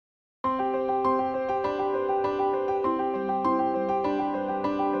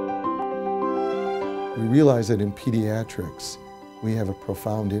We realize that in pediatrics, we have a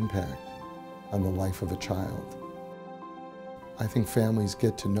profound impact on the life of a child. I think families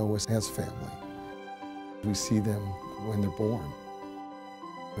get to know us as family. We see them when they're born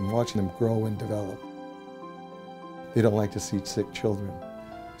and watching them grow and develop. They don't like to see sick children,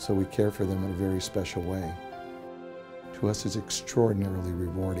 so we care for them in a very special way. To us, it's extraordinarily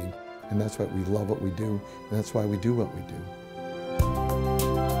rewarding, and that's why we love what we do, and that's why we do what we do.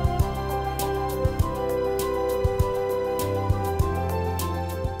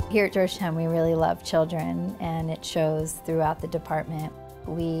 Here at Georgetown, we really love children, and it shows throughout the department.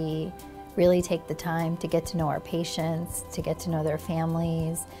 We really take the time to get to know our patients, to get to know their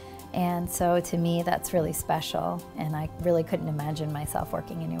families, and so to me, that's really special, and I really couldn't imagine myself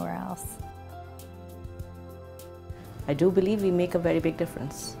working anywhere else. I do believe we make a very big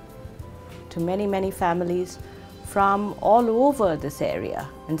difference to many, many families from all over this area,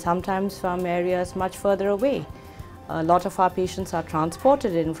 and sometimes from areas much further away. A lot of our patients are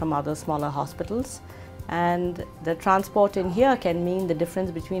transported in from other smaller hospitals, and the transport in here can mean the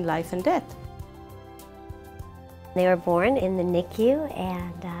difference between life and death. They were born in the NICU,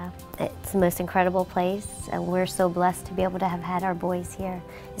 and it's the most incredible place, and we're so blessed to be able to have had our boys here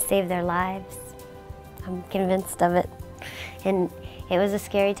to save their lives. I'm convinced of it. And it was a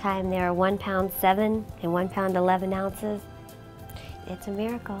scary time. They were 1 pound 7 and 1 pound 11 ounces. It's a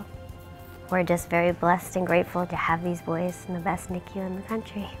miracle. We're just very blessed and grateful to have these boys in the best NICU in the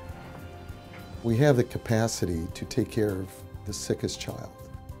country. We have the capacity to take care of the sickest child.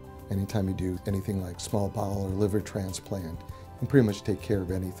 Anytime you do anything like small bowel or liver transplant, you can pretty much take care of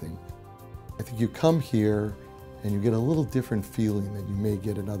anything. I think you come here and you get a little different feeling than you may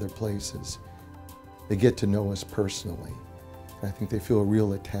get in other places. They get to know us personally, and I think they feel a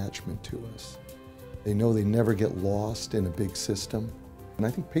real attachment to us. They know they never get lost in a big system. And I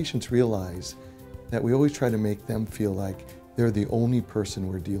think patients realize that we always try to make them feel like they're the only person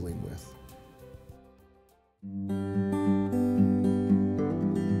we're dealing with.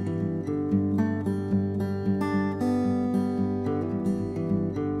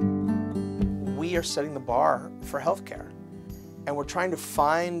 We are setting the bar for healthcare, and we're trying to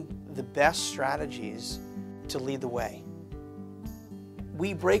find the best strategies to lead the way.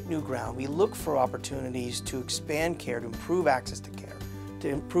 We break new ground. We look for opportunities to expand care, to improve access to care, to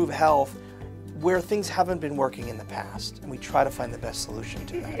improve health where things haven't been working in the past, and we try to find the best solution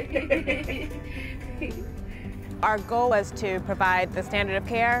to that. Our goal was to provide the standard of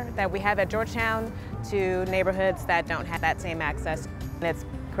care that we have at Georgetown to neighborhoods that don't have that same access. And it's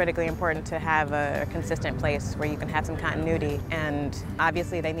critically important to have a consistent place where you can have some continuity, and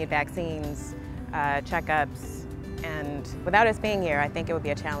obviously they need vaccines, checkups, and without us being here, I think it would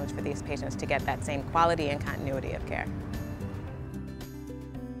be a challenge for these patients to get that same quality and continuity of care.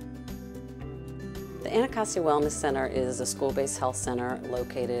 The Anacostia Wellness Center is a school-based health center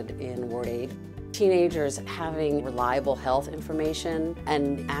located in Ward 8. Teenagers having reliable health information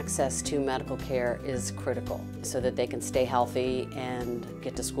and access to medical care is critical so that they can stay healthy and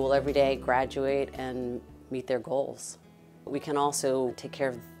get to school every day, graduate, and meet their goals. We can also take care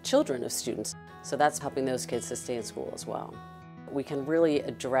of children of students, so that's helping those kids to stay in school as well. We can really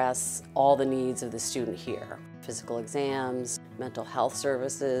address all the needs of the student here. Physical exams, mental health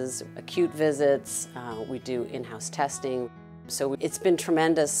services, acute visits, we do in-house testing. So it's been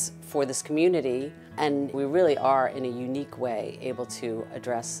tremendous for this community, and we really are, in a unique way, able to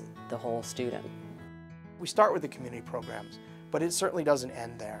address the whole student. We start with the community programs, but it certainly doesn't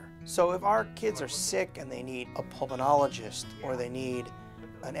end there. So if our kids are sick and they need a pulmonologist, or they need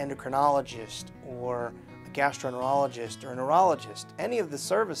an endocrinologist, or a gastroenterologist, or a neurologist, any of the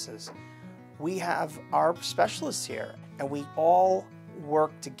services, we have our specialists here, and we all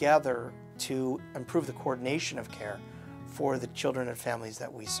work together to improve the coordination of care for the children and families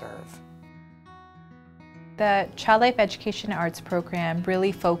that we serve. The Child Life Education Arts program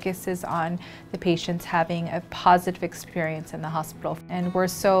really focuses on the patients having a positive experience in the hospital. And we're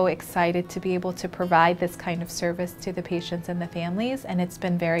so excited to be able to provide this kind of service to the patients and the families, and it's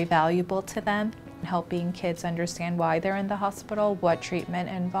been very valuable to them, helping kids understand why they're in the hospital, what treatment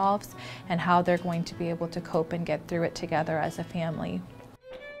involves, and how they're going to be able to cope and get through it together as a family.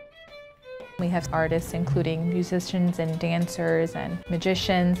 We have artists, including musicians and dancers and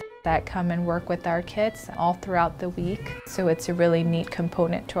magicians, that come and work with our kids all throughout the week. So it's a really neat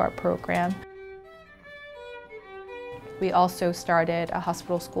component to our program. We also started a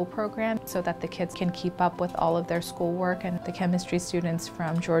hospital school program so that the kids can keep up with all of their schoolwork, and the chemistry students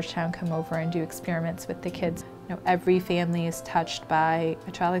from Georgetown come over and do experiments with the kids. You know, every family is touched by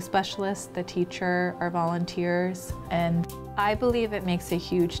a child life specialist, the teacher, our volunteers, and I believe it makes a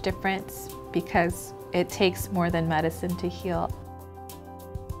huge difference because It takes more than medicine to heal.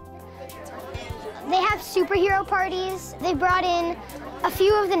 They have superhero parties. They brought in a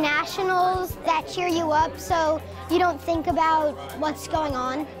few of the nationals that cheer you up so you don't think about what's going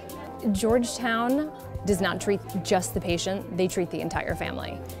on. Georgetown does not treat just the patient, they treat the entire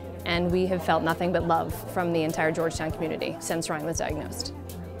family. And we have felt nothing but love from the entire Georgetown community since Ryan was diagnosed.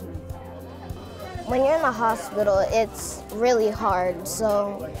 When you're in the hospital, it's really hard.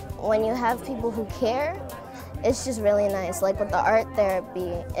 So when you have people who care, it's just really nice. Like with the art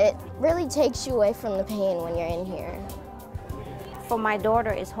therapy, it really takes you away from the pain when you're in here. For my daughter,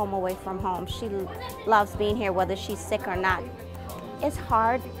 it's home away from home. She loves being here whether she's sick or not. It's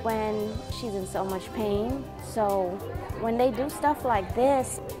hard when she's in so much pain. So when they do stuff like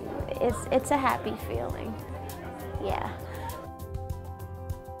this, it's a happy feeling. Yeah.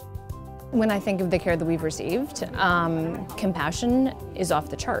 When I think of the care that we've received, compassion is off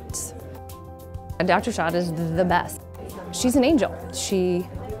the charts. Dr.Shad is the best. She's an angel.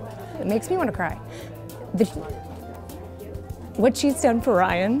 It makes me want to cry. What she's done for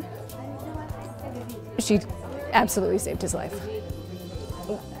Ryan, she absolutely saved his life.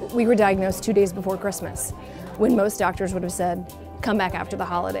 We were diagnosed 2 days before Christmas, when most doctors would have said, come back after the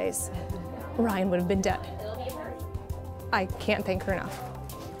holidays. Ryan would have been dead. I can't thank her enough.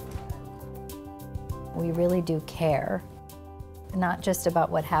 We really do care, not just about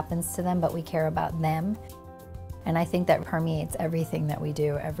what happens to them, but we care about them. And I think that permeates everything that we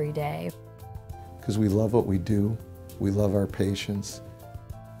do every day. Because we love what we do, we love our patients,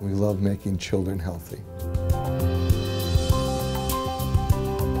 we love making children healthy.